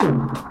You're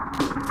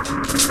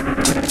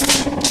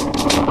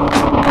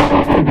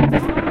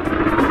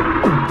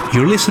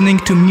listening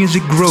to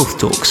Music Growth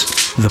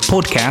Talks, the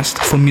podcast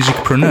for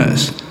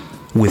musicpreneurs,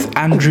 with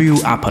Andrew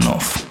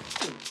Apanov.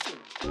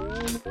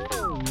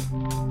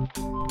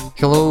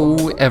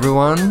 Hello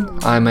everyone,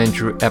 I'm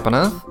Andrew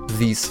Apanov.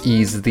 This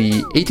is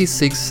the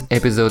 86th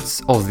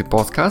episodes of the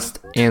podcast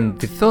and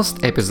the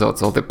first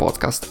episodes of the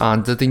podcast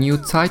under the new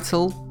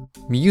title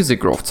Music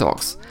Growth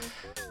Talks.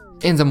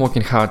 And I'm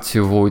working hard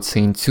to avoid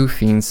saying two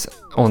things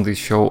on this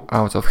show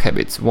out of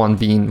habit. One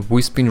being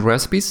Whispering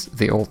Recipes,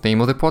 the old name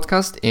of the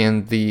podcast,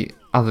 and the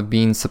other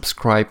being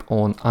subscribe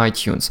on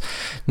iTunes.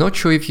 Not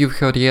sure if you've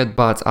heard yet,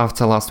 but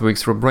after last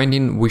week's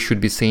rebranding, we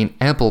should be saying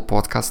Apple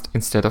Podcast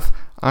instead of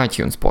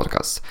iTunes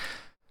Podcast.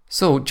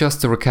 So just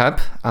to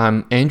recap,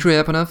 I'm Andrew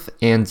Apanov,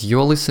 and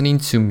you're listening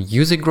to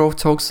Music Growth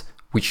Talks,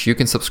 which you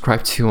can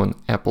subscribe to on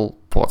Apple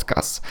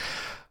Podcasts.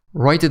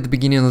 Right at the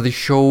beginning of the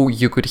show,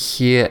 you could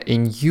hear a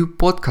new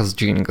podcast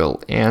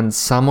jingle, and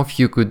some of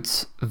you could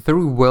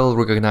very well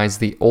recognize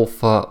the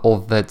author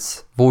of that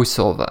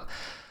voiceover.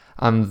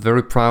 I'm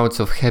very proud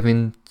of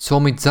having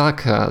Tommy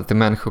Ducker, the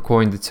man who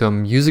coined the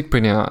term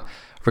musicpreneur,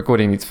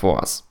 recording it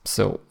for us.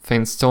 So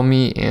thanks,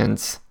 Tommy,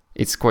 and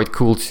it's quite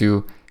cool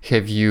to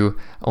have you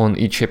on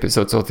each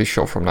episode of the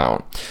show from now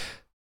on.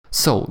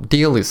 So,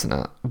 dear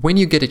listener, when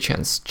you get a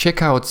chance,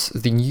 check out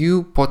the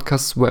new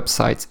podcast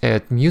website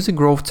at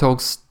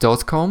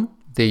musicgrowthtalks.com.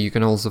 There you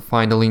can also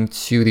find a link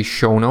to the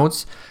show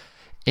notes.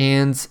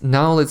 And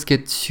now let's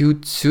get to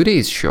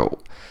today's show.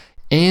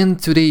 And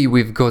today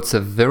we've got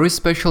a very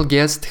special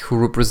guest who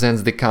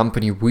represents the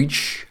company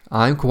which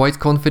I'm quite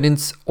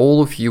confident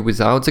all of you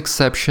without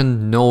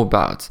exception know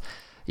about.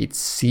 It's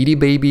CD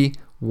Baby,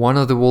 one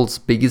of the world's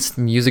biggest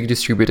music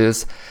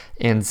distributors,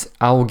 and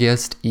our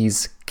guest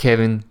is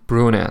Kevin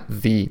Bruner,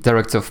 the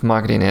director of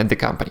marketing at the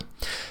company.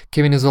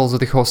 Kevin is also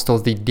the host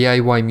of the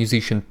DIY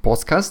Musician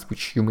podcast,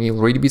 which you may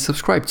already be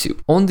subscribed to.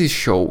 On this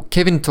show,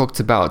 Kevin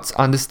talked about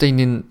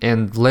understanding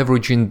and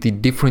leveraging the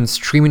different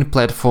streaming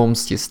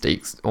platforms, his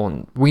takes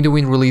on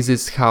windowing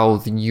releases, how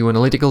the new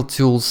analytical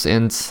tools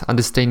and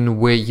understanding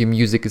where your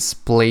music is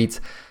played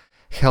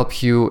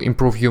help you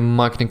improve your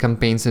marketing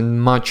campaigns, and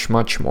much,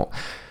 much more.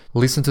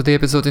 Listen to the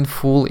episode in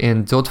full,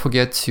 and don't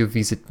forget to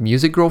visit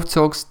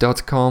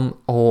musicgrowthtalks.com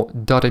or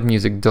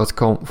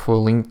dotedmusic.com for a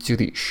link to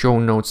the show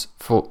notes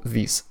for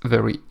this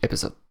very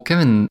episode.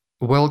 Kevin,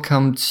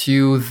 welcome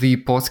to the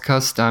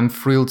podcast. I'm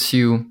thrilled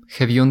to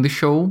have you on the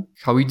show.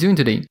 How are you doing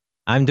today?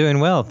 I'm doing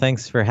well.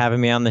 Thanks for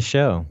having me on the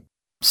show.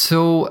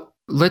 So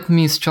let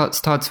me start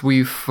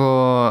with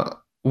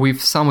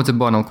somewhat a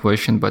banal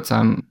question, but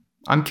I'm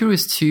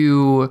curious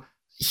to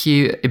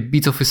hear a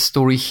bit of a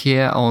story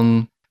here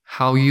on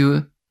how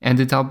you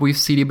ended up with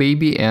CD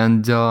Baby,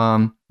 and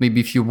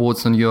maybe a few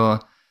words on your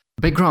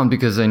background,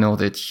 because I know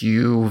that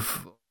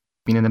you've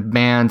been in a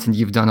band and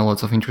you've done a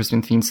lot of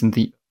interesting things in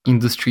the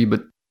industry,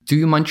 but do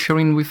you mind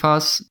sharing with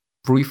us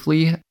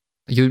briefly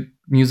your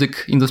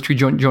music industry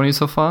journey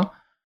so far?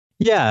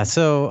 Yeah,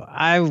 so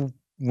I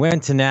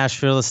went to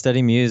Nashville to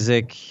study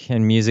music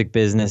and music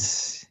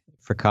business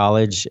for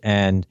college,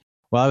 and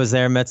while I was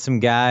there, I met some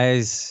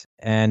guys,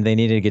 and they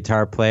needed a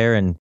guitar player,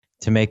 and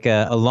to make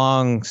a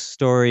long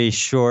story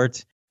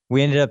short,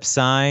 we ended up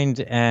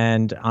signed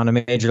and on a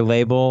major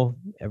label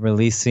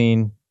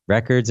releasing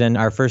records. And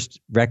our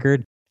first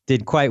record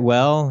did quite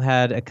well,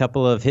 had a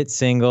couple of hit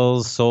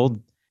singles,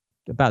 sold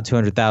about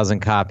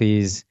 200,000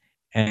 copies.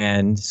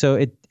 And so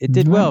it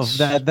did Nice.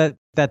 well.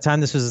 That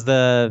time, this was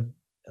the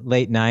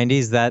late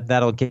 90s,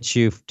 that'll get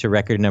you to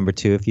record number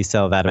 2 if you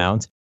sell that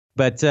amount.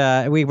 But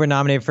we were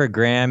nominated for a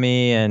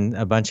Grammy and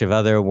a bunch of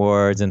other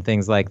awards and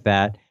things like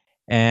that.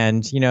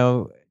 And,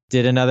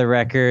 did another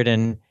record,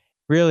 and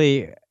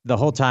really the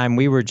whole time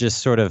we were just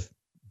sort of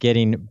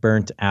getting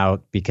burnt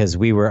out because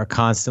we were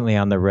constantly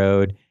on the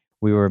road.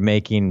 We were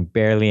making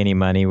barely any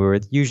money. We were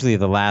usually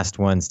the last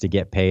ones to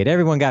get paid.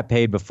 Everyone got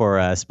paid before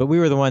us, but we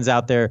were the ones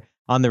out there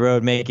on the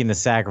road making the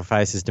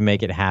sacrifices to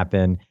make it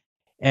happen.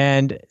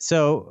 And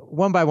so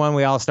one by one,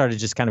 we all started to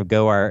just kind of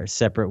go our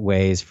separate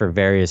ways for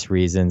various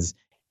reasons.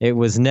 It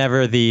was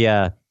never the,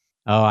 oh,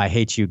 I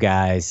hate you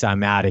guys,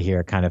 I'm out of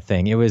here kind of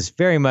thing. It was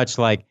very much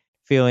like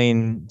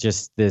feeling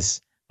just this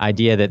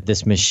idea that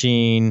this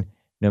machine,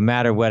 no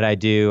matter what I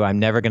do, I'm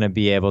never going to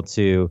be able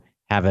to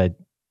have a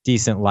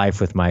decent life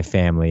with my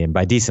family. And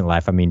by decent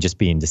life, I mean just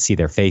being to see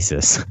their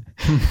faces,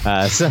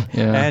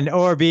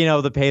 or being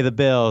able to pay the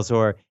bills.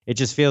 Or it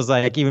just feels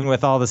like even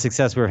with all the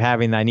success we're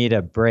having, I need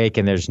a break,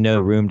 and there's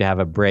no room to have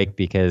a break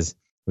because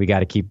we got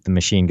to keep the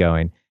machine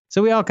going.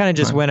 So we all kind of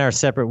just went our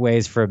separate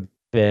ways for a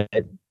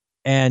bit.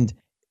 And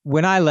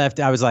when I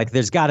left, I was like,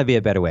 there's got to be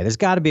a better way. There's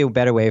got to be a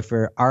better way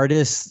for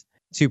artists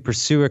to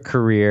pursue a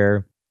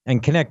career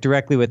and connect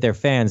directly with their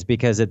fans,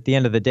 because at the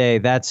end of the day,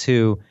 that's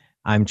who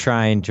I'm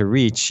trying to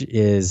reach,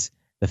 is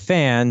the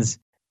fans.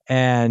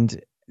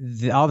 And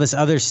all this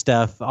other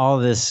stuff, all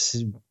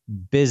this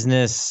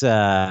business,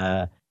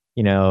 the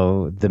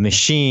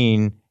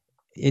machine,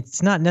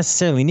 it's not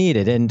necessarily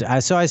needed. And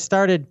so I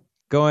started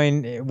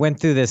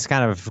went through this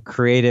kind of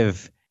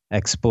creative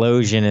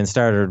explosion and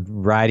started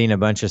writing a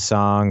bunch of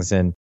songs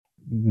and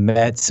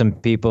met some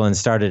people and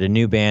started a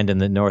new band in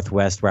the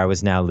Northwest where I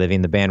was now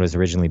living. The band was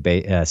originally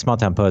Small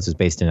Town Poets was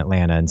based in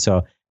Atlanta. And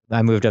so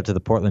I moved up to the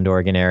Portland,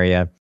 Oregon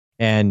area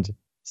and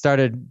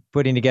started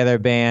putting together a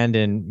band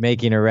and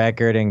making a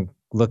record and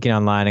looking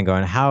online and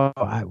going,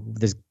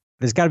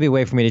 there's got to be a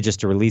way for me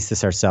to release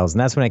this ourselves. And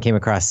that's when I came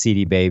across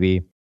CD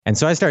Baby. And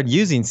so I started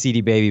using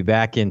CD Baby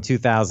back in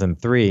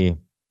 2003.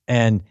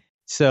 And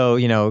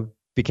so,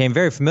 became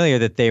very familiar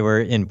that they were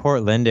in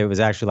Portland. It was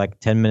actually like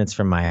 10 minutes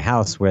from my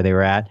house where they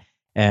were at.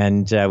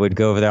 And would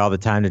go over there all the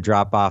time to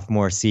drop off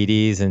more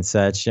CDs and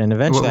such. And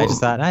eventually I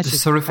just thought I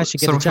should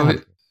get a job.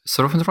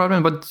 Sort of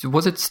interrupting, but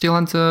was it still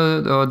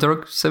under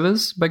Derek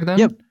Sivers back then?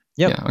 Yep.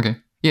 Yeah, okay.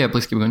 Yeah,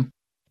 please keep going.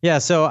 Yeah,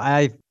 so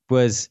I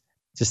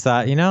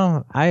thought,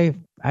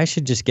 I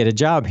should just get a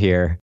job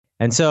here.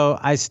 And so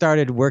I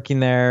started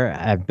working there.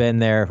 I've been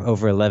there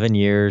over 11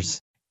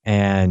 years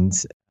and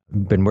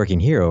been working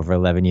here over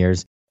 11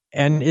 years.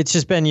 And it's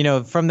just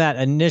been, from that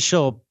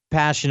initial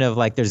passion of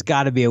like, there's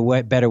got to be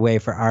a better way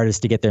for artists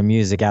to get their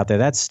music out there.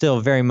 That's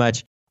still very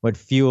much what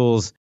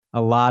fuels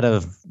a lot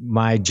of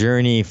my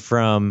journey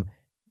from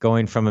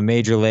going from a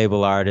major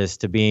label artist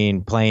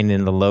to playing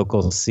in the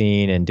local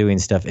scene and doing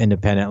stuff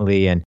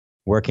independently and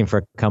working for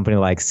a company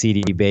like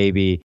CD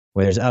Baby,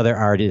 where there's other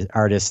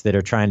artists that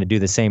are trying to do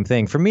the same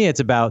thing. For me, it's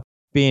about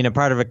being a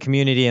part of a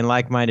community and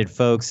like-minded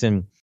folks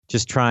and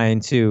just trying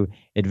to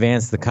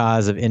advance the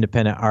cause of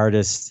independent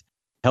artists,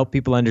 help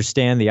people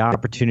understand the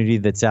opportunity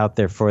that's out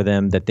there for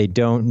them, that they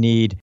don't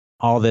need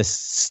all this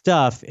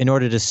stuff in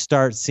order to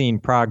start seeing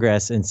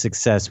progress and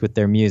success with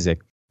their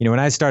music. When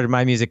I started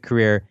my music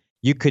career,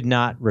 you could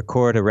not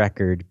record a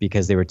record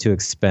because they were too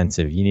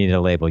expensive. You needed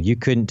a label. You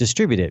couldn't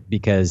distribute it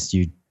because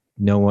the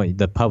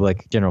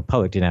general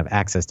public didn't have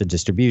access to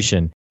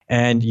distribution.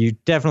 And you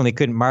definitely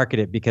couldn't market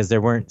it because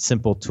there weren't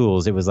simple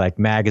tools. It was like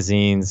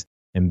magazines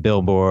and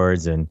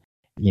billboards and,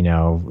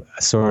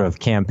 sort of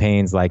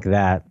campaigns like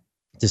that,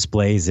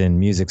 displays in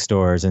music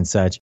stores and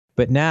such.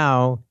 But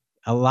now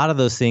a lot of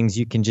those things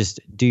you can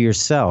just do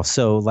yourself.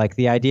 So like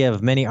the idea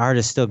of many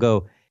artists still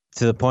go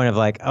to the point of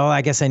like, oh,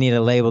 I guess I need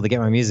a label to get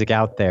my music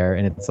out there.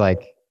 And it's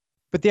like,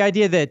 but the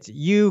idea that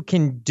you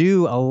can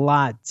do a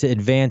lot to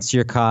advance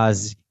your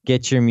cause,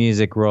 get your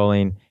music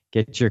rolling,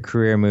 get your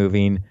career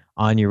moving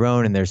on your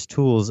own, and there's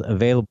tools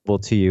available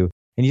to you.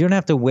 And you don't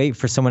have to wait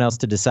for someone else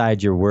to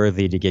decide you're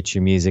worthy to get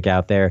your music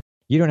out there.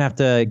 You don't have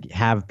to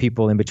have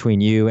people in between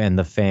you and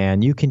the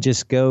fan. You can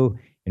just go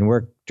and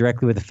work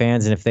directly with the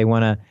fans. And if they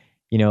want to,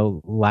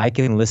 like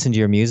and listen to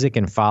your music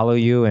and follow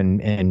you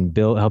and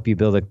help you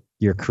build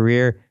your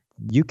career,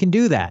 you can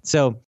do that.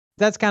 So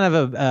that's kind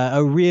of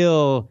a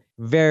real,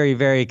 very,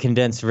 very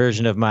condensed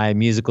version of my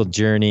musical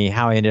journey,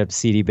 how I ended up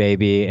CD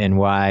Baby and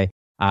why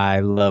I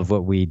love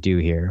what we do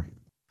here.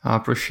 I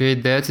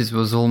appreciate that. It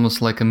was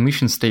almost like a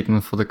mission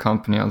statement for the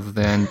company at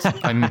the end.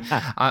 I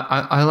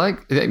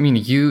mean,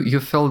 you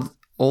felt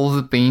all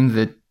the pain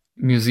that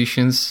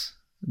musicians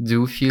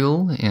do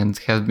feel and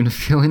have been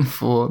feeling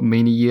for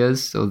many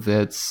years. So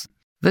that's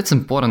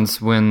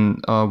important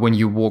when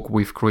you work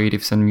with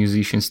creatives and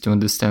musicians to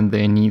understand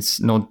their needs,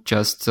 not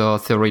just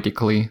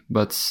theoretically,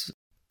 but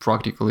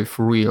practically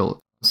for real.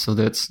 So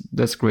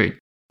that's great.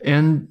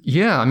 And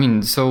yeah, I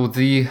mean, so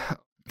the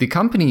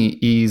company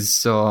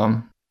is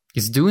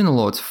doing a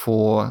lot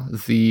for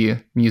the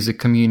music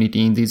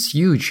community, and it's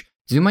huge.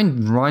 Do you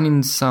mind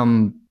running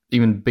some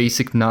even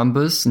basic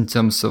numbers in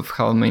terms of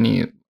how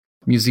many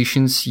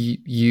musicians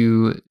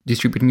you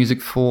distribute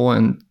music for,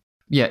 and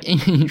yeah,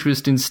 any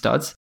interesting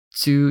stats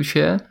to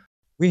share?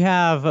 We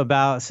have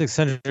about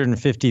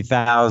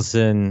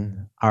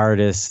 650,000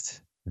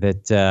 artists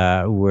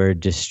that we're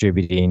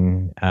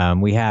distributing.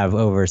 We have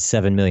over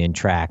 7 million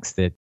tracks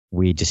that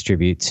we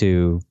distribute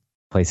to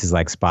places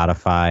like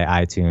Spotify,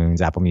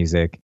 iTunes, Apple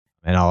Music,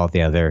 and all of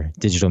the other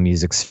digital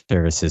music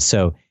services.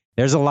 So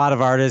there's a lot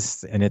of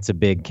artists, and it's a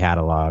big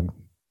catalog.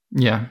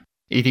 Yeah,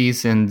 it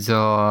is, and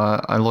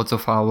a lot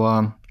of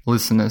our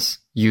listeners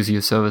use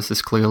your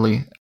services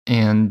clearly.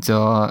 And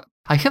I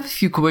have a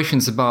few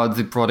questions about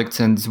the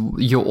product and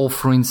your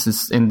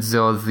offerings and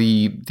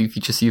the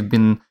features you've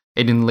been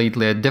adding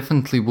lately. I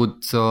definitely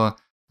would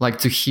like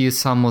to hear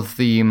some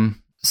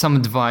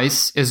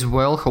advice as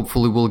well.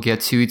 Hopefully we'll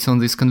get to it on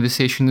this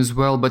conversation as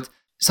well, but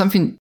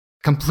something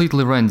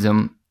completely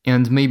random,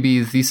 and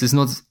maybe this is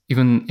not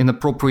even an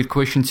appropriate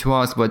question to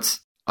ask, but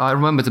I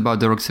remembered about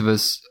Derek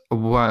Sivers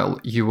while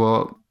you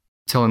were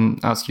telling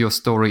us your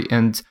story,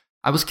 and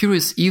I was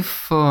curious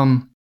if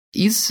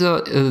is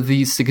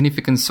the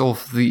significance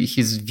of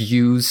his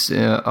views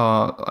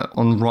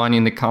on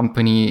running the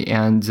company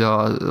and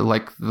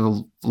like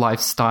the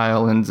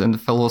lifestyle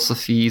and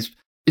philosophy,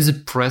 is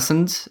it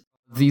present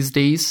these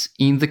days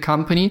in the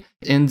company?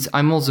 And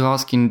I'm also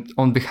asking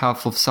on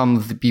behalf of some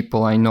of the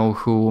people I know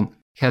who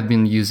have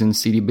been using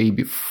CD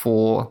Baby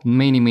for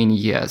many, many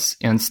years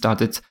and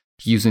started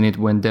using it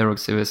when Derek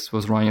Sivers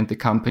was running the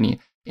company.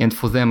 And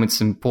for them,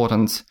 it's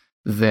important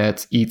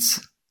that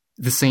it's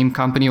the same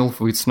company,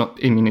 although it's not,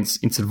 I mean, it's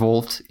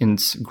evolved and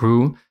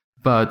grew,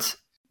 But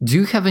do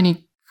you have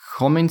any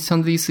comments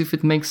on this, if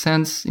it makes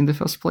sense in the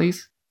first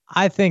place?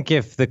 I think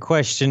if the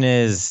question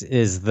is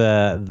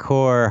the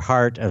core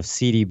heart of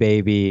CD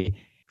Baby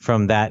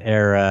from that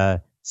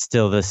era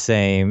still the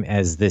same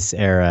as this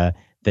era,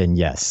 then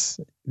yes,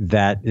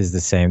 that is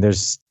the same.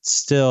 There's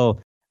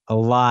still a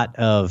lot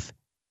of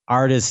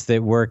artists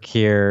that work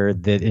here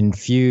that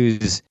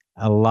infuse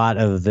a lot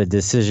of the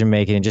decision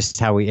making and just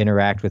how we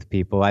interact with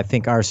people. I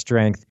think our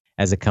strength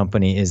as a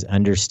company is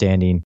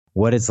understanding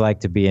what it's like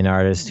to be an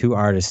artist, who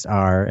artists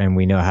are, and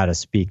we know how to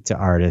speak to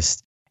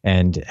artists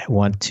and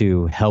want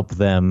to help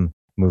them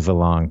move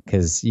along.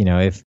 Because, you know,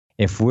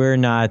 if we're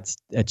not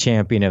a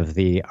champion of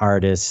the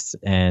artists,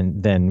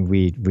 and then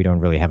we don't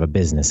really have a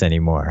business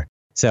anymore.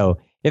 So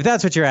if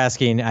that's what you're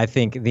asking, I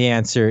think the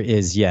answer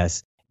is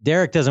yes.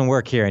 Derek doesn't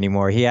work here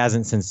anymore. He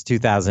hasn't since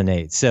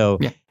 2008. So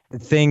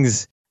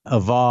things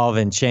evolve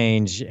and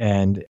change,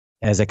 and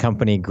as a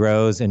company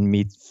grows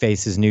and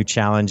faces new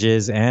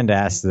challenges, and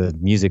as the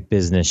music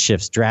business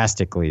shifts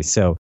drastically.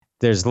 So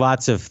there's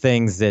lots of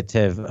things that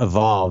have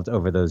evolved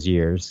over those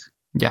years.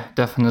 Yeah,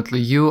 definitely.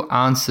 You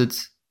answered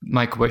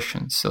my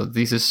question. So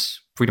this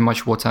is pretty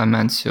much what I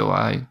meant. So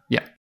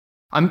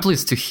I'm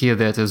pleased to hear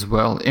that as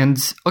well. And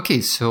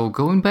okay, so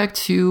going back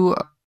to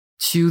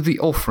the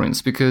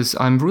offerings, because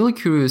I'm really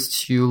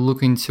curious to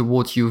look into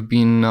what you've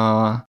been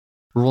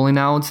rolling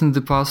out in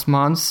the past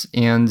months,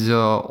 and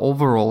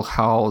overall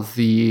how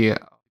the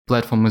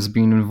platform has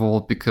been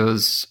involved,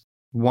 because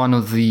one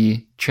of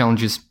the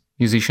challenges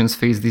musicians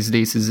face these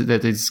days is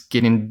that it's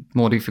getting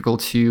more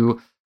difficult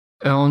to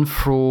earn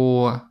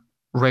through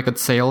record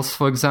sales,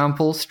 for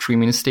example.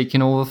 Streaming is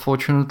taking over,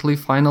 fortunately,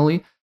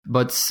 finally.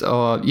 But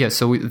so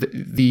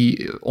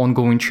the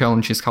ongoing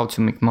challenge is how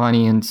to make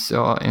money and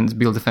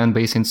build a fan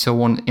base and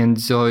so on. And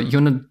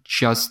you're not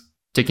just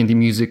taking the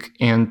music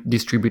and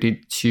distribute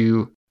it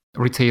to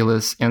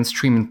retailers and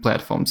streaming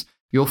platforms.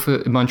 You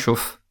offer a bunch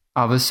of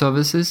other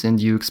services and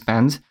you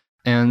expand.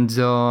 And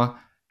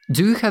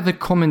do you have a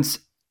comment?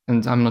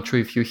 And I'm not sure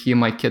if you hear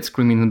my cat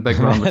screaming in the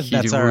background, but he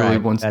really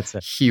wants to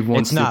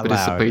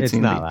participate. It's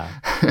not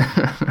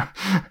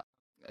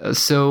loud.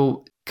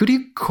 So could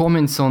you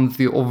comment on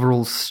the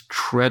overall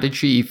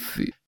strategy,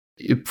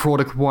 if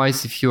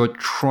product-wise, if you're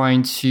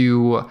trying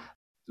to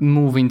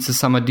move into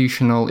some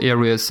additional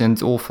areas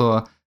and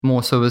offer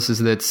more services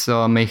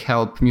that may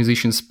help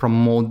musicians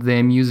promote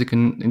their music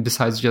and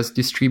besides just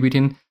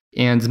distributing,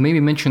 and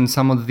maybe mention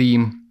some of the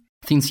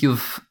things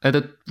you've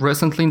added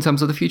recently in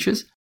terms of the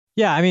features?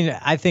 Yeah, I mean,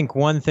 I think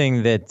one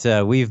thing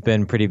that we've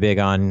been pretty big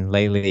on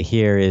lately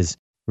here is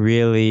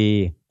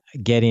really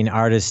getting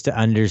artists to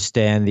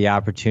understand the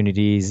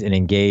opportunities and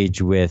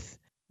engage with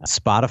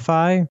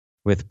Spotify,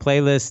 with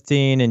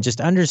playlisting, and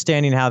just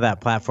understanding how that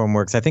platform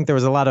works. I think there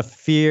was a lot of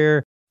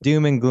fear,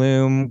 doom and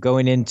gloom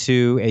going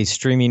into a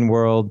streaming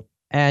world.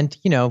 And,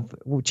 you know,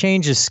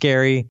 change is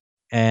scary,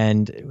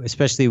 and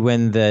especially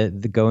when the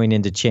going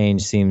into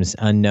change seems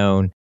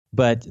unknown.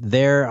 But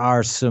there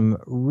are some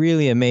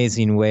really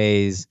amazing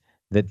ways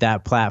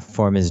that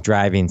platform is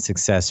driving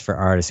success for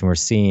artists, and we're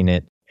seeing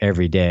it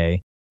every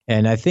day.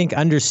 And I think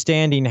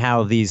understanding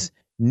how these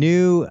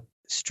new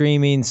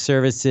streaming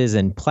services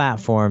and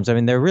platforms, I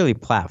mean, they're really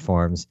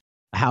platforms,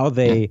 how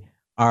they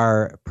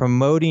are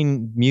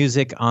promoting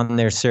music on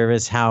their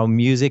service, how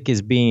music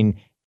is being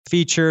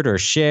featured or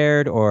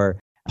shared or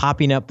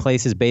popping up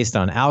places based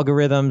on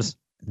algorithms.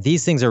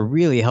 These things are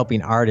really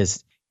helping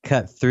artists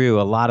cut through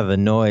a lot of the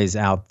noise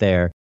out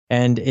there.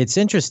 And it's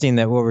interesting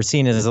that what we're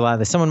seeing is a lot of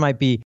that. Someone might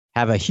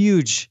have a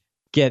huge,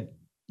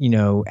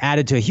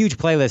 added to a huge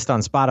playlist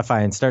on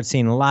Spotify and start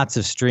seeing lots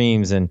of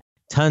streams and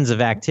tons of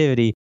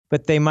activity,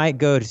 but they might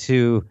go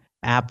to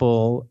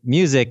Apple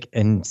Music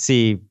and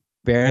see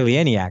barely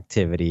any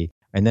activity.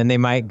 And then they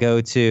might go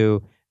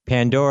to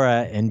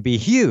Pandora and be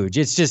huge.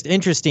 It's just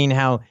interesting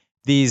how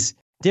these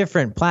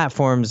different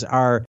platforms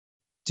are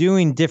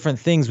doing different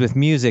things with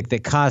music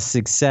that cause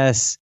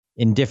success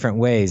in different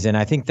ways. And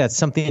I think that's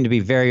something to be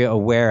very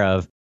aware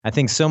of. I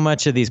think so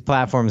much of these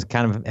platforms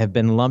kind of have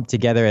been lumped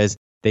together as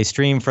they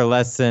stream for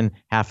less than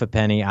half a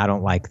penny. I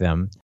don't like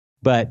them.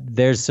 But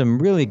there's some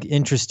really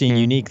interesting,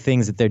 unique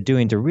things that they're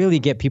doing to really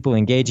get people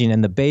engaging.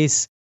 And the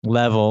base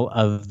level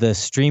of the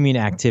streaming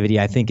activity,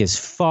 I think, is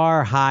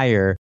far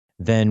higher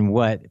than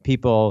what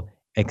people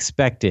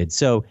expected.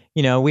 So,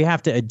 we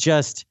have to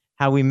adjust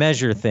how we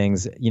measure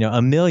things.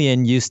 1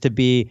 million used to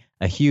be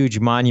a huge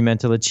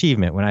monumental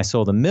achievement. When I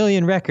sold 1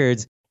 million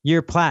records,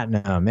 you're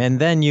platinum. And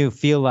then you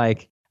feel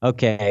like,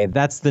 okay,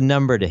 that's the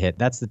number to hit.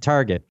 That's the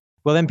target.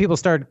 Well, then people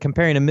start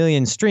comparing 1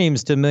 million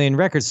streams to 1 million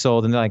records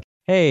sold. And they're like,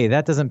 hey,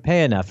 that doesn't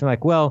pay enough. And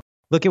like, well,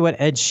 look at what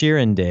Ed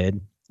Sheeran did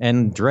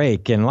and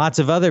Drake and lots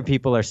of other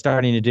people are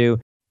starting to do.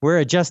 We're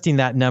adjusting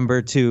that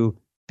number to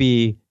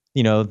be,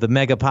 the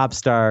mega pop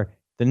star.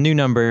 The new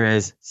number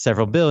is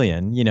several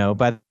billion.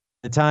 By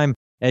the time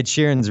Ed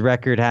Sheeran's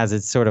record has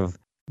its sort of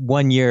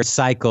 1 year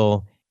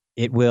cycle,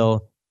 it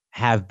will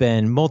have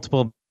been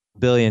multiple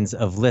billions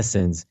of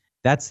listens.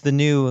 That's the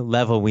new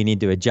level we need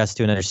to adjust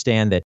to and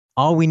understand that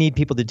all we need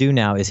people to do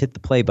now is hit the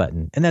play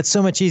button. And that's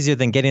so much easier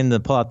than getting them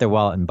to pull out their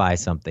wallet and buy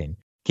something.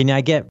 Can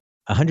I get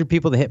 100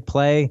 people to hit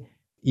play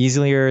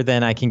easier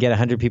than I can get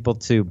 100 people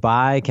to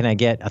buy? Can I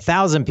get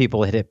 1,000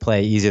 people to hit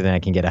play easier than I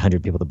can get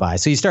 100 people to buy?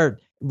 So you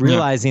start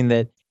realizing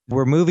that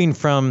we're moving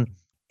from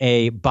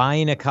a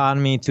buying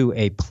economy to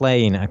a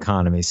playing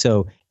economy.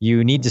 So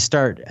you need to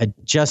start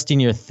adjusting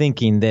your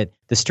thinking that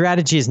the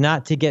strategy is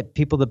not to get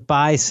people to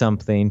buy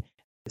something.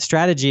 The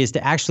strategy is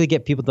to actually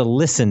get people to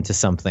listen to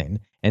something.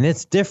 And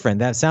it's different.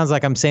 That sounds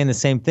like I'm saying the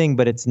same thing,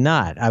 but it's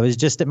not. I was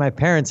just at my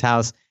parents'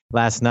 house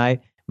last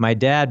night. My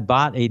dad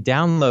bought a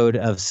download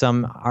of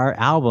our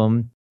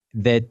album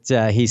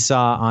that he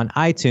saw on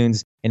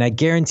iTunes, and I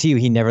guarantee you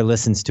he never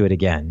listens to it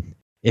again.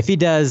 If he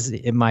does,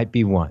 it might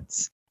be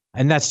once.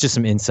 And that's just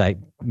some insight,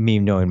 me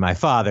knowing my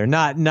father.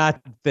 Not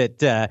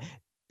that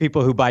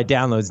people who buy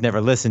downloads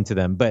never listen to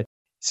them. But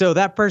so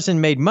that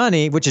person made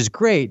money, which is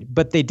great,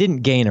 but they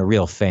didn't gain a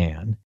real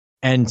fan.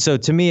 And so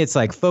to me, it's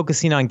like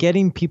focusing on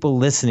getting people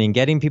listening,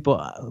 getting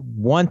people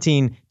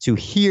wanting to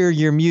hear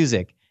your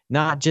music,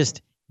 not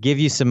just give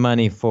you some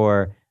money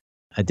for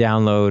a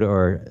download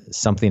or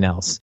something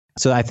else.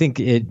 So I think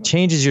it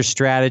changes your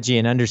strategy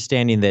and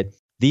understanding that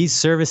these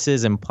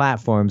services and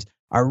platforms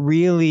are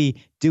really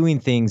doing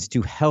things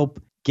to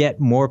help get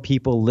more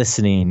people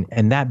listening.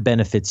 And that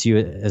benefits you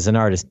as an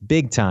artist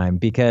big time,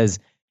 because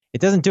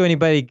it doesn't do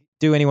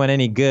anyone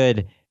any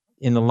good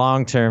in the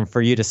long term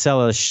for you to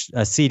sell a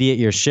CD at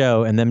your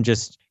show and them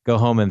just go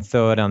home and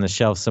throw it on the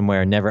shelf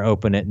somewhere, never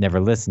open it, never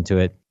listen to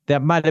it.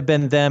 That might have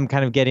been them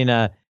kind of getting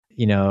a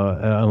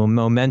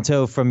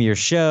memento from your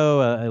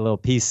show, a little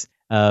piece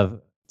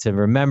of to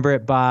remember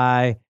it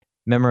by,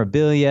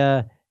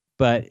 memorabilia.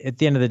 But at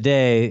the end of the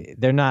day,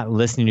 they're not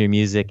listening to your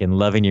music and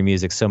loving your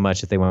music so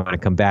much that they want to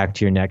come back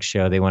to your next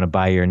show. They want to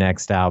buy your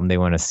next album. They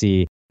want to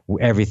see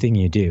everything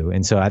you do.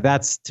 And so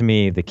that's, to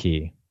me, the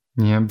key.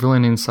 Yeah,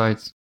 brilliant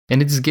insights.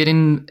 And it's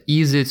getting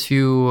easier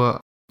to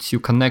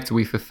connect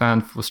with a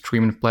fan for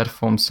streaming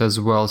platforms as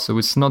well. So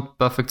it's not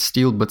perfect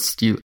still, but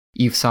still,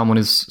 if someone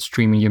is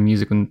streaming your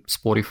music on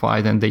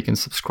Spotify, then they can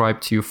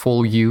subscribe to you,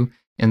 follow you,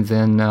 and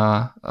then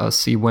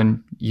see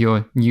when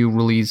your new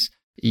release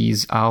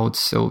is out.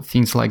 So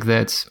things like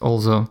that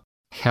also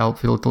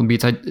help a little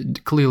bit. I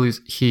clearly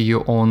hear you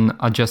on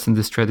adjusting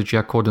the strategy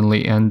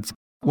accordingly. And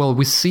well,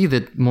 we see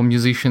that more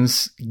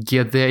musicians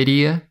get the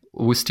idea.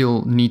 We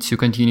still need to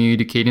continue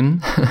educating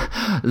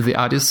the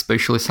artists,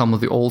 especially some of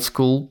the old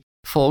school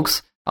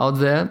folks out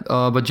there.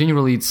 But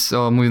generally, it's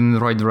moving in the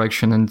right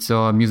direction, and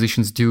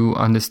musicians do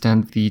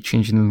understand the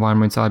changing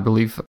environment, I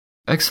believe.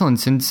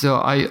 Excellent. And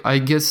I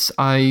guess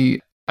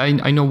I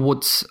know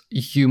what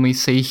you may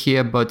say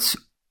here, but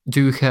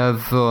do you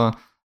have a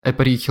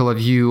particular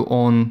view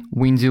on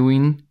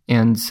windowing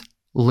and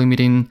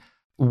limiting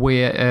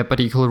where a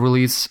particular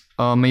release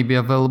may be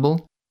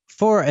available?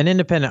 For an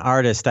independent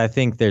artist, I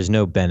think there's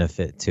no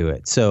benefit to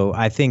it. So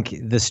I think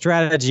the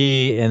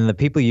strategy and the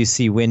people you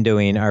see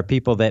windowing are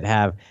people that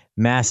have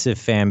massive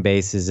fan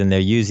bases, and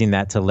they're using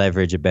that to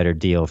leverage a better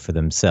deal for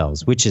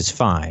themselves, which is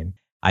fine.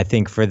 I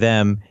think for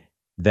them,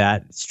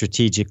 that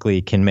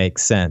strategically can make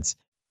sense.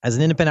 As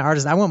an independent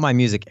artist, I want my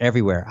music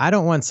everywhere. I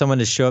don't want someone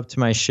to show up to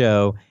my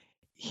show,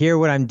 hear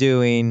what I'm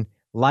doing,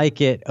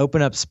 like it,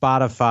 open up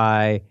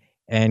Spotify,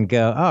 and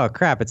go, oh,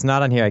 crap, it's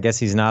not on here. I guess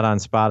he's not on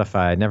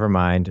Spotify. Never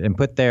mind. And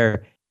put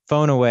their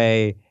phone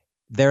away.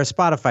 They're a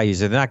Spotify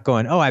user. They're not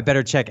going, oh, I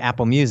better check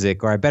Apple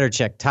Music, or I better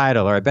check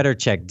Tidal, or I better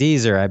check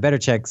Deezer, I better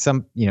check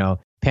some,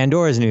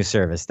 Pandora's new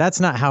service.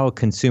 That's not how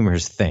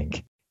consumers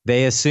think.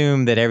 They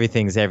assume that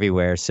everything's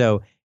everywhere.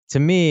 So to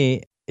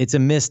me, it's a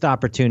missed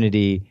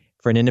opportunity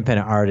for an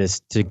independent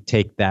artist to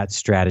take that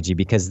strategy,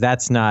 because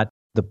that's not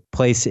the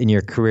place in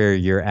your career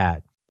you're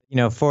at.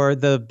 For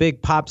the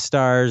big pop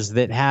stars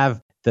that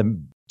have the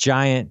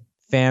giant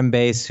fan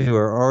base who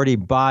are already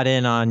bought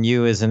in on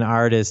you as an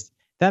artist,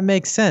 that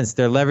makes sense.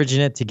 They're leveraging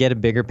it to get a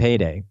bigger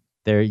payday.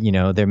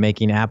 They're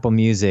making Apple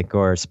Music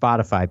or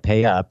Spotify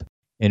pay up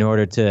in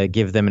order to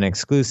give them an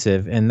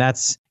exclusive. And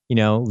that's,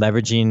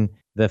 leveraging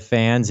the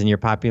fans and your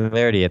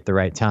popularity at the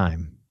right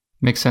time.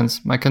 Makes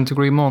sense. I can't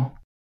agree more.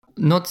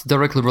 Not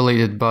directly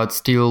related, but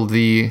still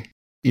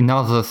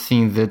another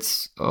thing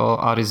that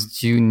artists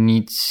do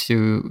need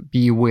to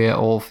be aware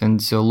of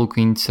and look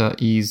into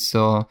is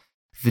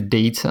the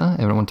data.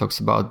 Everyone talks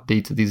about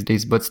data these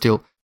days, but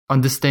still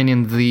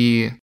understanding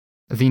the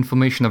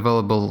information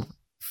available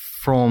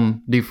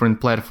from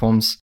different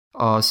platforms.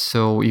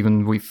 So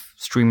even with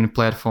streaming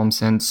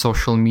platforms and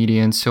social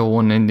media and so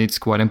on, and it's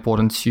quite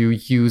important to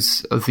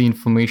use the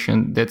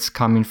information that's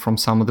coming from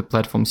some of the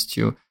platforms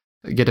to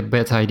get a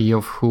better idea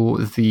of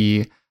who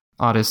the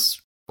artist's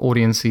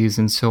audience is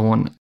and so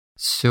on.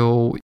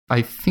 So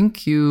I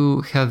think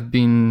you have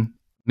been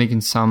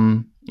making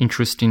some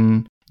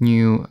interesting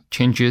new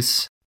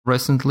changes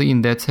recently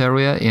in that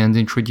area and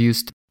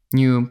introduced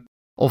new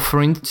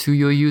offering to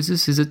your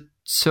users. Is it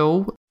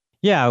so?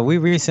 Yeah, we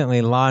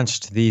recently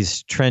launched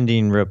these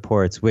trending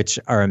reports, which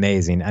are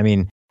amazing. I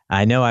mean,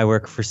 I know I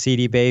work for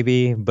CD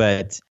Baby,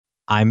 but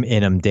I'm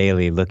in them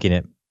daily looking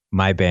at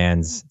my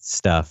band's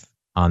stuff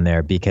on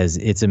there because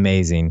it's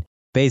amazing.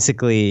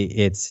 Basically,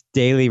 it's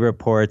daily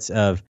reports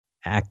of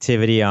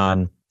activity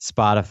on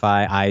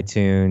Spotify,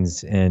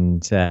 iTunes,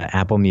 and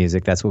Apple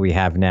Music. That's what we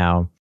have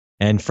now.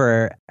 And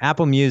for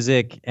Apple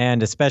Music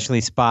and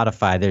especially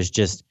Spotify, there's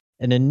just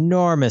an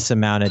enormous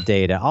amount of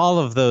data. All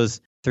of those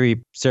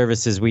three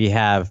services we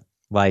have,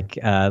 like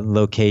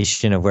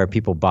location of where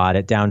people bought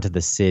it down to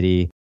the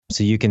city.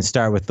 So you can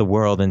start with the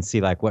world and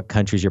see like what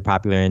countries you're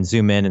popular in,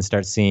 zoom in and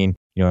start seeing,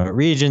 what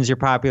regions you're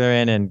popular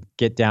in, and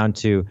get down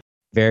to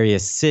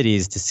various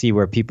cities to see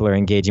where people are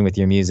engaging with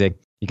your music.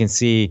 You can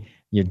see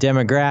your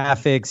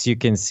demographics, you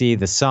can see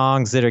the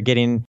songs that are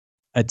getting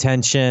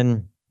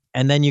attention,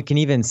 and then you can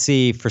even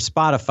see for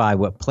Spotify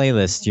what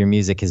playlists your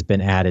music has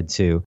been added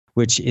to,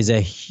 which is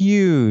a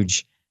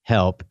huge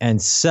help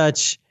and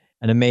such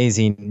an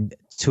amazing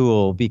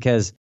tool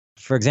because,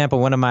 for example,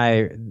 one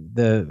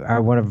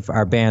of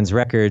our band's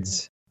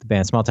records, the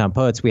band Small Town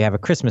Poets, we have a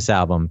Christmas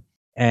album.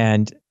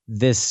 And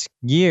this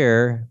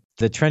year,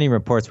 the trending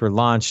reports were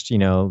launched,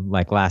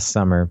 like last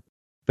summer.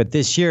 But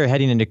this year,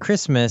 heading into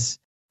Christmas,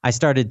 I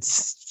started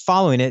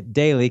following it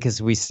daily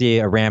because we see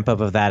a ramp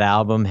up of that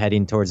album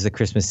heading towards the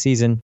Christmas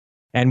season.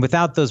 And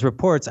without those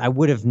reports, I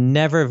would have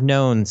never have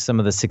known some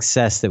of the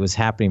success that was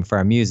happening for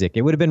our music.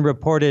 It would have been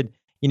reported,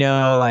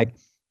 like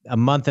a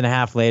month and a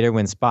half later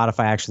when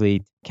Spotify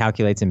actually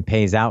calculates and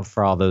pays out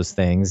for all those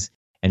things.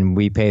 And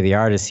we pay the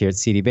artists here at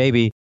CD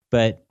Baby.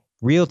 But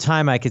real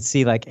time, I could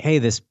see like, hey,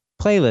 this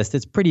playlist,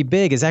 it's pretty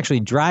big, is actually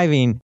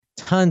driving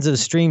tons of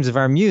streams of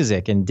our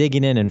music and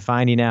digging in and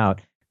finding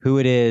out who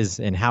it is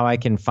and how I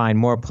can find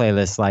more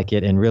playlists like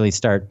it and really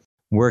start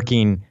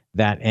working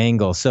that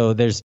angle. So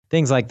there's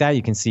things like that.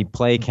 You can see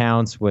play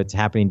counts, what's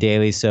happening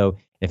daily. So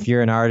if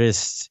you're an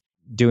artist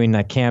doing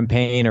a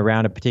campaign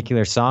around a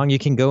particular song, you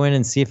can go in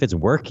and see if it's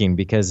working,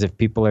 because if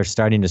people are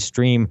starting to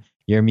stream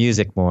your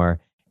music more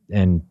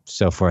and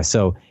so forth.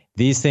 So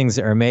these things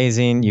are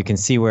amazing. You can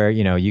see where,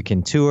 you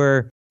can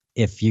tour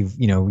if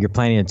you're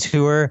planning a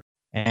tour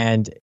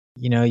and,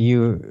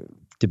 you're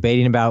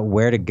debating about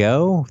where to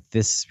go.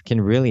 This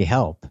can really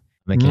help.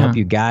 It can help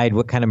you guide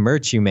what kind of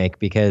merch you make,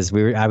 because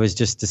I was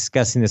just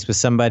discussing this with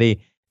somebody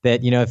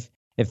that,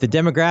 if the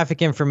demographic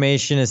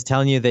information is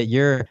telling you that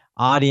your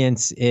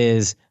audience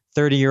is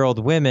 30-year-old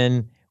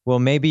women, well,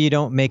 maybe you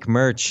don't make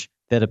merch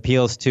that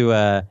appeals to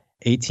a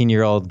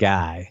 18-year-old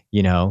guy,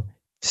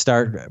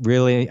 Start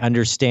really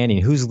understanding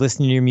who's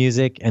listening to your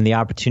music and the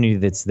opportunity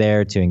that's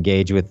there to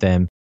engage with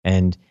them,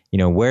 and,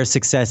 where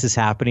success is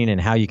happening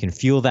and how you can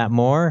fuel that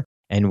more,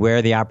 and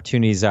where the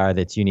opportunities are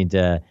that you need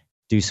to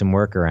do some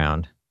work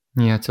around.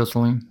 Yeah,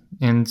 totally.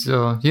 And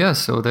so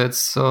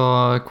that's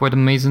quite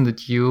amazing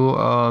that you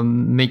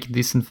make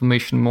this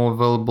information more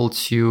available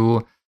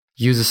to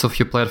users of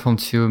your platform,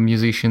 to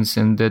musicians,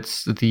 and that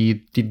the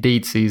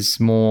data is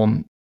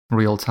more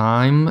real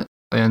time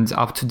and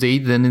up to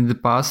date than in the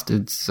past.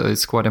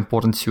 It's quite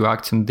important to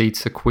act on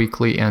data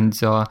quickly. And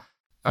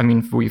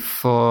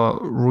with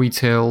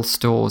retail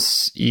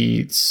stores,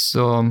 it's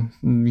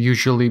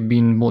usually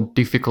been more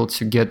difficult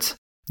to get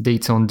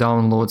data on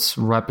downloads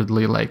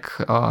rapidly, like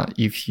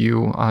if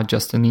you are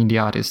just an indie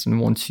artist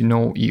and want to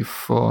know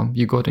if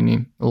you got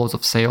a lot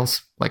of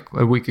sales like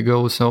a week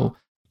ago. So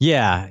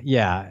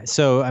yeah.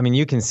 So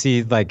you can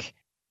see like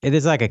it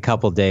is like a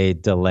couple day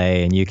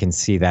delay, and you can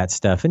see that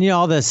stuff. And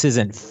all this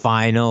isn't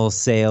final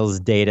sales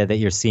data that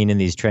you're seeing in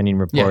these trending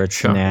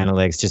reports and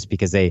analytics, just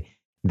because they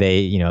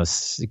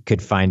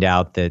could find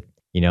out that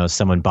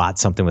someone bought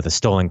something with a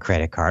stolen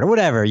credit card or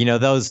whatever.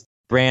 Those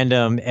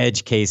random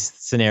edge case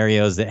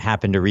scenarios that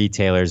happen to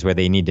retailers where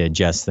they need to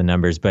adjust the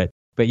numbers. But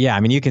yeah,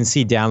 you can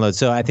see downloads.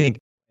 So I think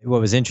what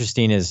was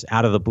interesting is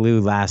out of the blue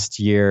last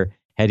year,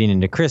 heading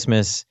into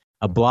Christmas,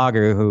 a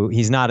blogger who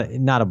he's not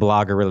a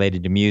blogger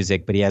related to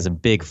music, but he has a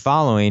big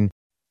following,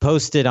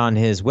 posted on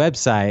his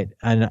website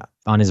and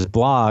on his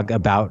blog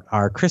about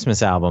our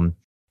Christmas album.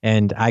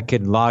 And I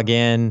could log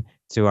in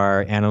to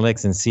our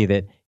analytics and see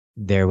that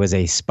there was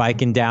a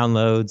spike in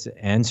downloads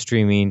and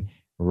streaming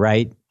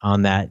right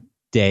on that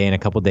day and a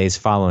couple days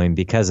following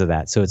because of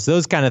that. So it's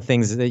those kind of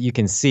things that you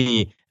can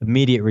see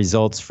immediate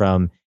results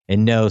from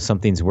and know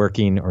something's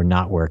working or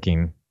not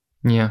working.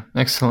 Yeah,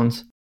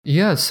 excellent.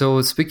 Yeah,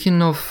 so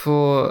speaking of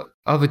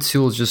other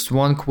tools, just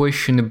one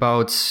question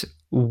about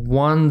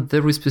one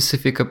very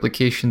specific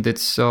application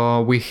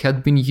that we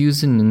had been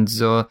using. And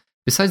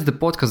besides the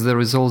podcast, there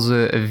is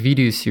also a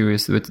video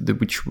series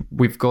which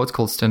we've got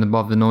called Stand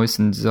Above the Noise.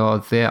 And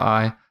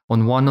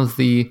on one of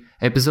the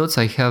episodes,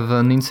 I have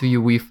an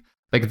interview with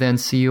back then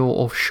CEO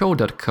of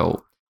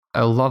Show.co,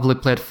 a lovely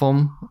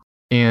platform,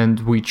 and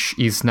which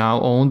is now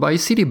owned by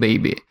CD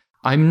Baby.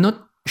 I'm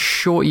not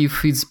sure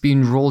if it's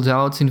been rolled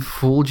out in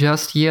full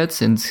just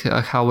yet and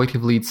how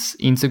actively it's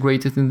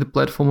integrated in the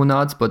platform or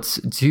not, but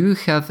do you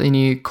have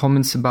any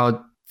comments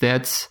about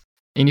that?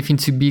 Anything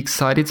to be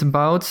excited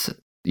about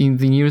in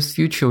the nearest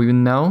future or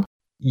even now?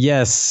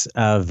 Yes,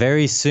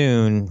 very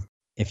soon,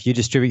 if you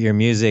distribute your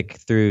music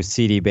through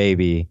CD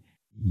Baby,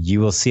 you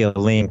will see a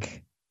link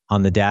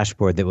on the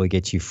dashboard that will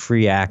get you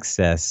free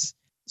access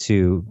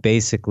to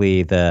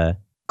basically the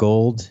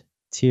gold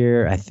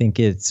tier. I think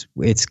it's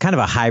kind of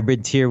a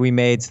hybrid tier we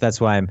made. So that's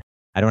why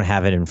I don't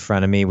have it in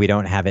front of me. We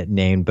don't have it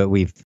named, but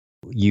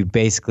you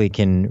basically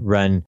can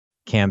run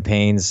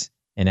campaigns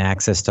and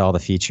access to all the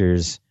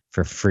features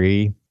for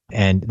free.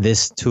 And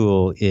this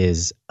tool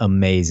is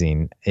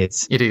amazing.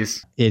 It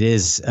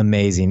is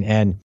amazing.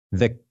 And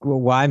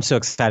why I'm so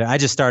excited, I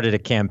just started a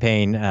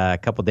campaign a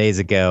couple days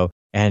ago,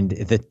 and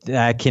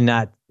I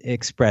cannot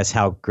express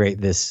how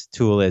great this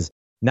tool is.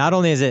 Not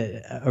only is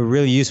it a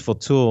really useful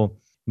tool,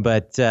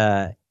 but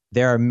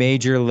there are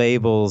major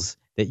labels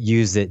that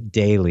use it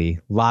daily.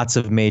 Lots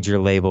of major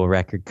label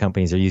record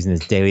companies are using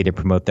this daily to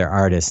promote their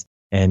artists.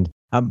 And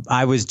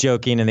I was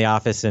joking in the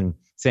office and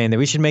saying that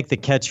we should make the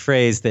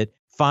catchphrase that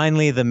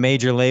finally the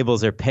major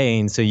labels are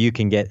paying so you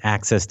can get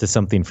access to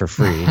something for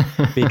free,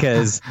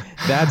 because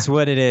that's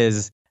what it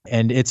is.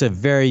 And it's a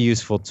very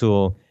useful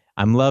tool.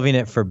 I'm loving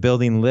it for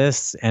building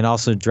lists and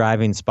also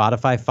driving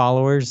Spotify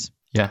followers.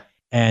 Yeah.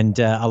 And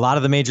a lot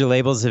of the major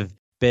labels have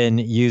been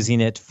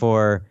using it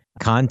for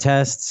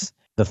contests.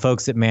 The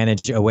folks that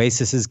manage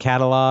Oasis's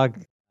catalog,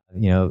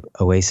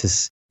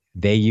 Oasis,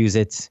 they use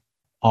it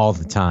all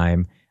the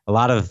time. A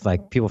lot of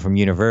people from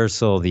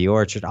Universal, The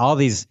Orchard, all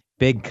these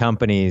big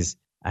companies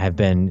have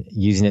been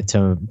using it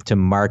to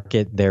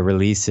market their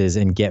releases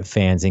and get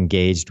fans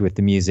engaged with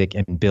the music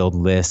and build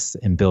lists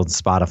and build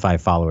Spotify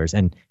followers.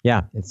 And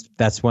yeah,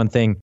 that's one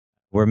thing.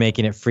 We're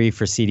making it free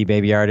for CD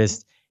Baby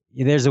artists.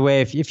 There's a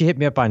way, if you hit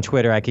me up on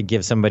Twitter, I could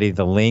give somebody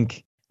the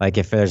link. Like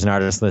if there's an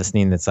artist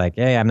listening that's like,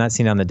 hey, I'm not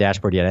seeing it on the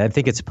dashboard yet. I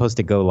think it's supposed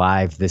to go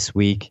live this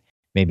week,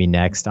 maybe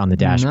next on the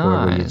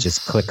dashboard, where you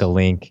just click a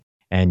link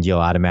and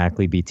you'll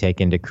automatically be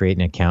taken to create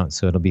an account.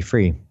 So it'll be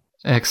free.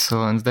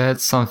 Excellent.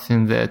 That's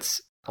something that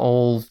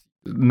all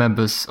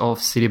members of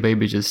CD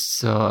Baby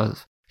just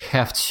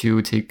have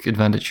to take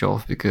advantage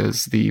of,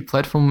 because the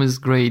platform is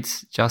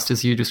great, just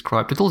as you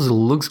described. It also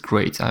looks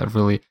great. I've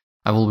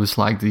always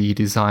liked the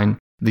design,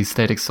 the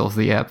aesthetics of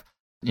the app.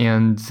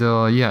 And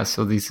so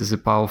this is a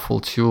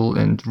powerful tool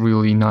and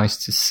really nice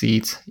to see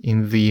it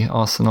in the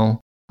arsenal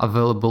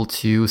available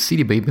to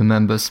CD Baby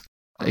members.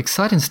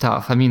 Exciting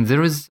stuff. I mean,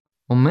 there is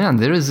a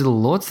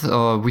lot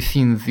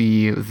within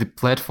the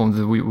platform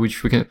that we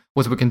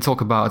can talk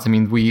about. I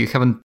mean, we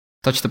haven't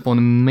touched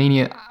upon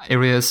many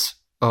areas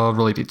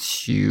related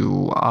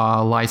to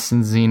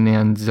licensing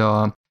and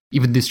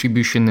even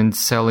distribution and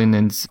selling,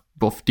 and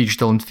both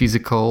digital and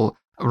physical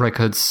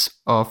records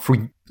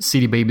through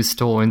CD Baby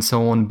Store and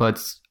so on. But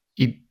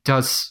it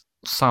does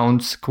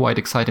sound quite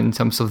exciting in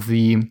terms of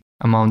the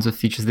amounts of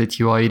features that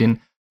you are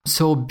adding.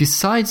 So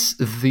besides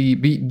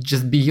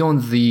just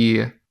beyond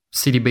the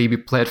CD Baby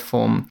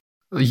platform,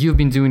 you've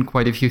been doing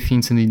quite a few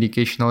things in the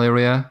educational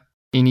area.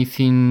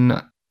 Anything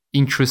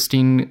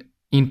interesting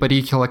in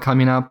particular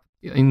coming up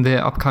in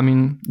the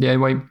upcoming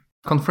DIY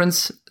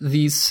conference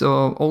this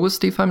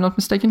August, if I'm not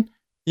mistaken?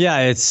 Yeah,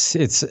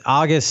 it's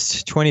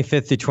August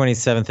 25th to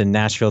 27th in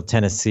Nashville,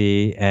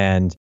 Tennessee.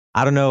 And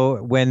I don't know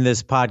when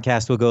this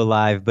podcast will go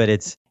live, but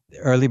it's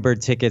early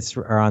bird tickets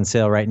are on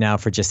sale right now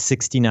for just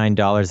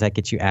 $69. That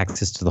gets you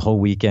access to the whole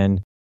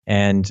weekend.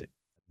 And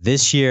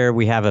this year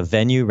we have a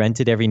venue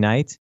rented every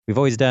night. We've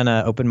always done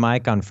an open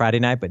mic on Friday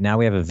night, but now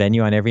we have a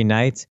venue on every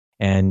night.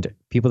 And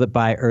people that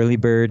buy early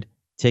bird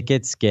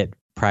tickets get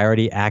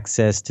priority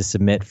access to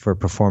submit for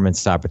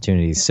performance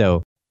opportunities.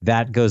 So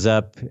that goes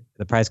up,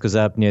 the price goes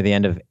up near the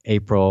end of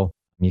April.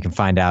 You can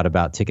find out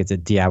about tickets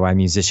at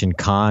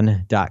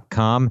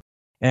DIYmusiciancon.com.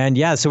 And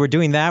yeah, so we're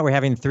doing that. We're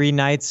having 3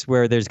 nights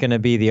where there's going to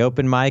be the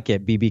open mic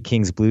at BB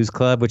King's Blues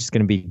Club, which is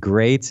going to be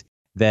great.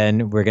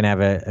 Then we're going to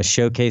have a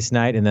showcase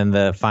night. And then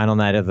the final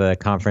night of the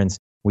conference,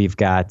 we've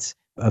got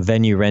a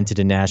venue rented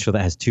in Nashville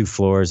that has 2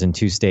 floors and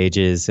 2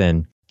 stages,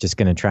 and just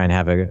going to try and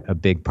have a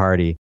big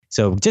party.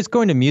 So just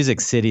going to Music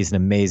City is an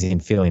amazing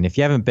feeling. If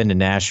you haven't been to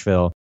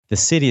Nashville, the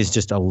city is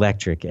just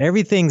electric.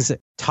 Everything's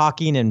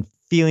talking and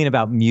feeling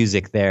about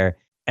music there.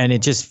 And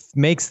it just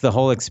makes the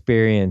whole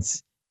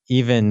experience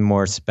even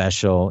more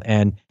special.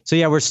 And so,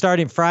 yeah, we're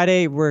starting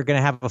Friday. We're going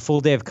to have a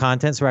full day of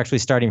content. So we're actually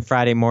starting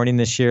Friday morning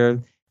this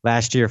year.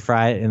 Last year,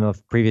 Friday, in the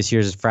previous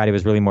years, Friday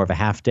was really more of a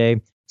half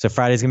day. So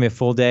Friday's going to be a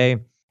full day.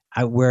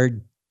 We're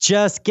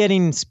just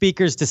getting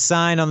speakers to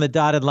sign on the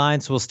dotted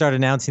line. So we'll start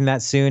announcing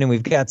that soon. And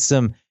we've got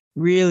some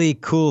really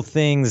cool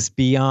things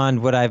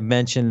beyond what I've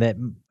mentioned that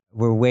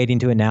we're waiting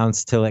to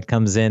announce till it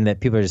comes in, that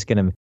people are just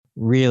going to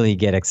really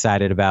get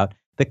excited about.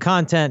 The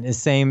content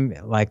is same,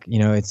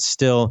 it's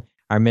still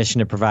our mission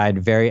to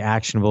provide very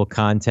actionable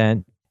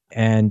content.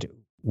 And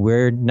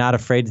we're not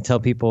afraid to tell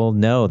people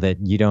no,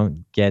 that you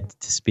don't get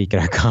to speak at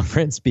our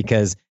conference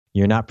because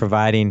you're not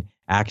providing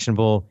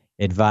actionable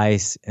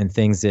advice and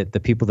things that the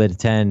people that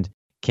attend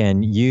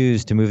can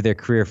use to move their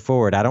career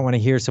forward. I don't want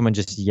to hear someone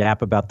just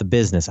yap about the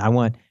business. I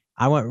want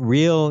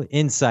real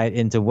insight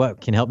into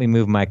what can help me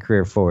move my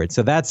career forward.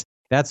 So that's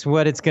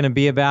what it's going to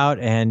be about.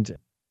 And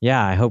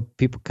yeah, I hope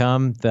people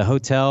come.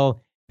 The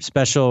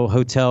special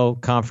hotel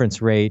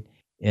conference rate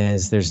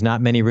is there's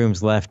not many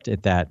rooms left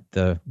at that.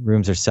 The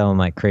rooms are selling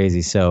like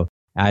crazy. So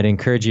I'd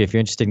encourage you, if you're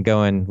interested in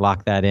going,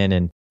 lock that in.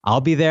 And I'll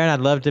be there, and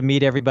I'd love to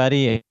meet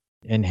everybody.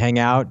 and hang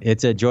out.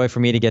 It's a joy for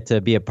me to get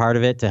to be a part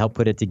of it, to help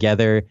put it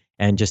together,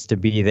 and just to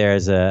be there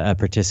as a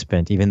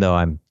participant, even though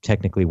I'm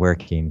technically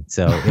working.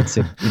 So it's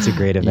a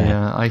great event.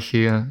 Yeah, I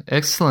hear.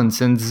 Excellent.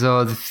 And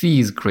the fee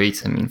is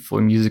great. I mean, for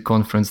a music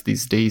conference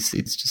these days,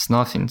 it's just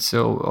nothing.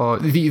 So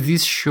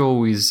this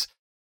show is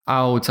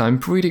out. I'm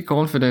pretty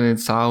confident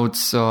it's out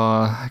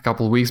a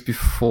couple of weeks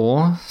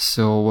before.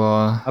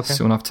 So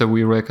soon after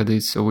we record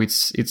it. So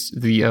it's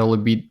the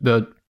early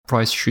bird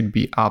price should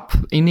be up.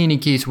 In any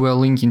case, we're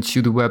linking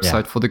to the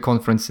website for the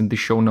conference in the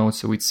show notes,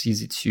 so it's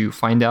easy to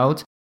find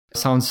out.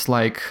 Sounds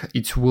like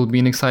it will be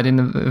an exciting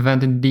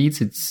event indeed.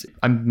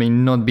 I may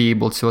not be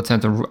able to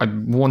attend. I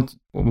want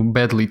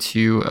badly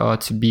to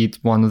be at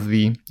one of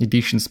the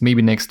editions.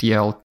 Maybe next year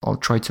I'll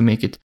try to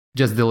make it.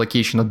 Just the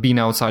location of being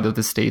outside of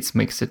the States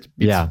makes it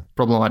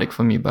problematic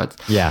for me. But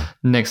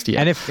next year.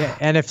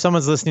 And if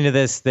someone's listening to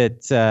this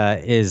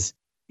that is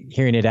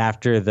hearing it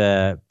after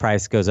the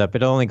price goes up,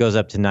 it only goes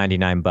up to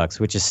 $99,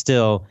 which is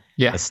still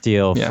a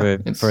steal for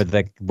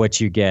what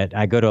you get.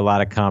 I go to a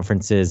lot of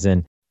conferences,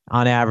 and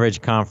on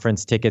average,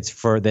 conference tickets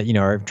for that,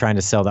 are trying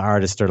to sell the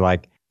artist are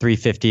like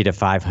 $350 to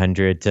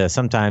 $500 to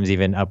sometimes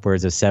even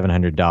upwards of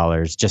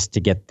 $700 just to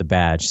get the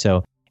badge.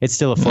 So it's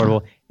still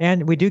affordable.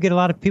 And we do get a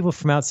lot of people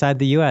from outside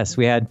the U.S.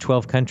 We had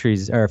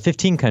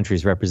 15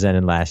 countries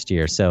represented last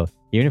year. So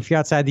even if you're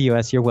outside the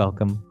U.S., you're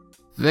welcome.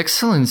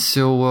 Excellent.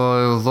 So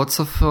lots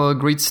of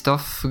great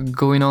stuff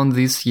going on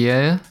this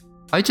year.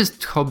 I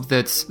just hope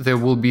that there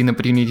will be an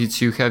opportunity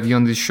to have you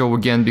on this show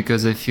again,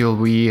 because I feel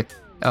we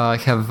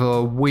have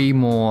way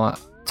more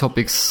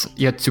topics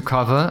yet to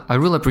cover. I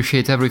really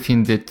appreciate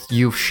everything that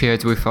you've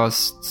shared with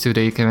us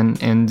today, Kevin,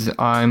 and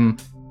I'm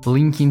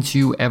linking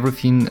to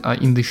everything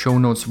in the show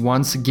notes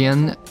once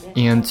again,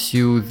 and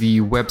to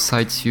the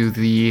website, to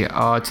the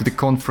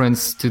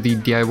conference, to the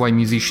DIY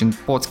Musician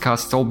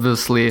podcast.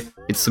 Obviously,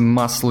 it's a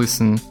must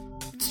listen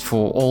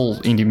for all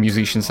indie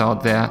musicians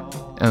out there,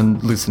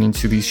 and listening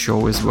to this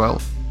show as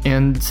well.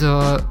 And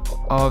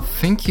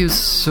thank you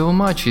so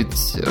much.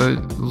 It's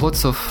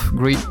lots of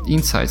great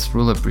insights.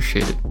 Really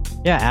appreciate it.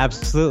 Yeah,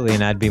 absolutely.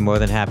 And I'd be more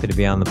than happy to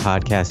be on the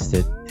podcast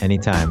at any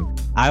time.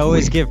 I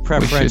always give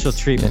preferential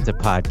treatment to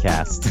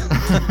podcasts.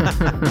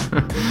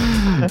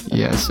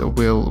 Yeah, so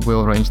we'll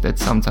arrange that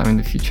sometime in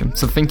the future.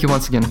 So thank you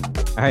once again.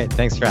 All right,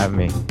 thanks for having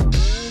me.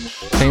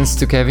 Thanks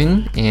to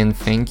Kevin, and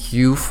thank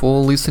you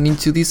for listening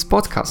to this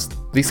podcast.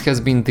 This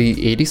has been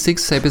the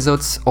 86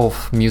 episodes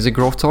of Music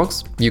Growth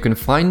Talks. You can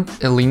find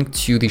a link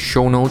to the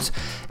show notes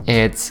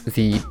at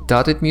the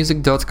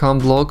dotedmusic.com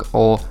blog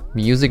or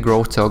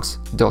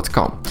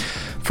musicgrowthtalks.com,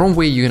 from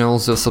where you can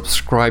also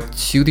subscribe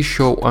to the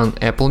show on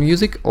Apple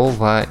Music or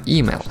via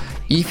email.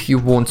 If you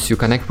want to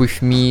connect with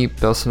me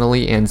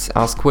personally and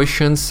ask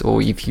questions,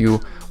 or if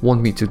you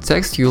want me to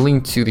text you a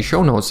link to the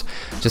show notes,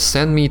 just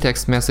send me a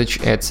text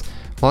message at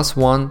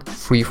 +1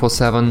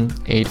 347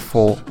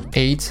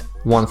 848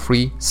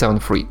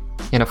 1373.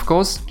 And of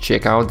course,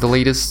 check out the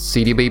latest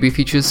CD Baby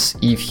features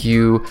if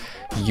you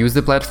use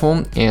the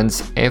platform. And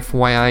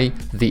FYI,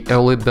 the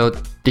early bird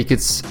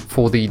tickets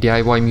for the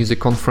DIY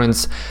Music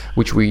Conference,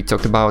 which we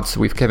talked about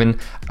with Kevin,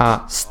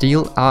 are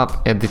still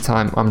up at the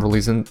time I'm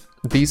releasing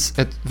this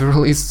at the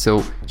release,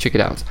 so check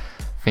it out.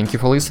 Thank you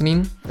for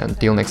listening.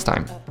 Until next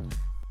time.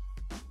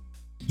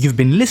 You've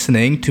been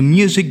listening to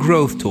Music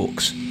Growth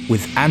Talks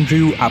with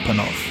Andrew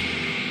Apanov.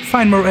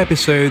 Find more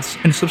episodes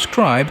and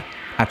subscribe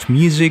at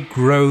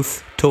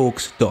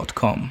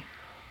musicgrowthtalks.com.